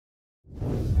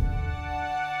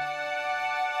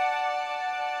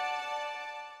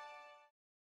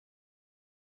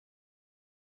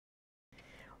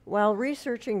While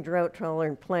researching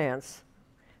drought-tolerant plants,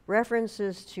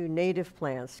 references to native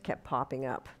plants kept popping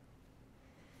up.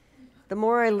 The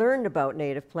more I learned about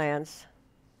native plants,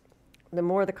 the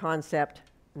more the concept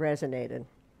resonated.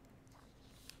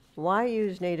 Why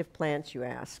use native plants, you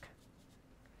ask?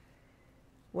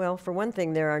 Well, for one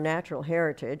thing, they're our natural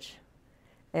heritage,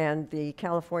 and the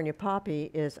California poppy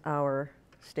is our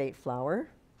state flower.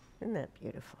 Isn't that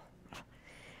beautiful?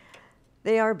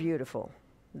 They are beautiful.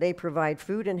 They provide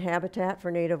food and habitat for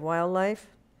native wildlife.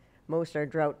 Most are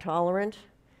drought tolerant,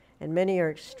 and many are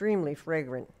extremely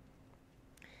fragrant.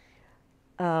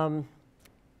 The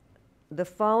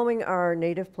following are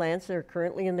native plants that are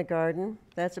currently in the garden.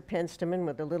 That's a penstemon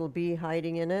with a little bee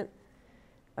hiding in it.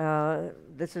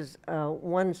 This is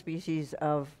one species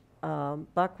of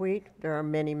buckwheat. There are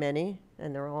many, many,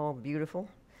 and they're all beautiful.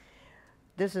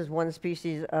 This is one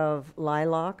species of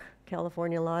lilac,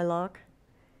 California lilac.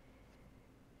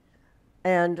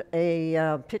 And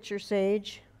a pitcher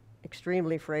sage,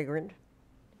 extremely fragrant.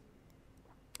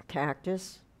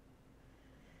 Cactus.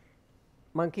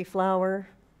 Monkey flower.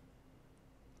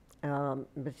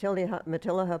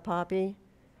 Matillaha poppy.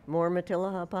 More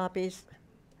Matillaha poppies.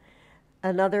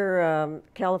 Another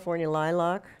California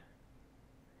lilac.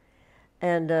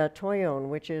 And toyon,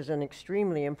 which is an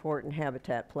extremely important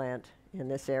habitat plant in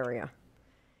this area.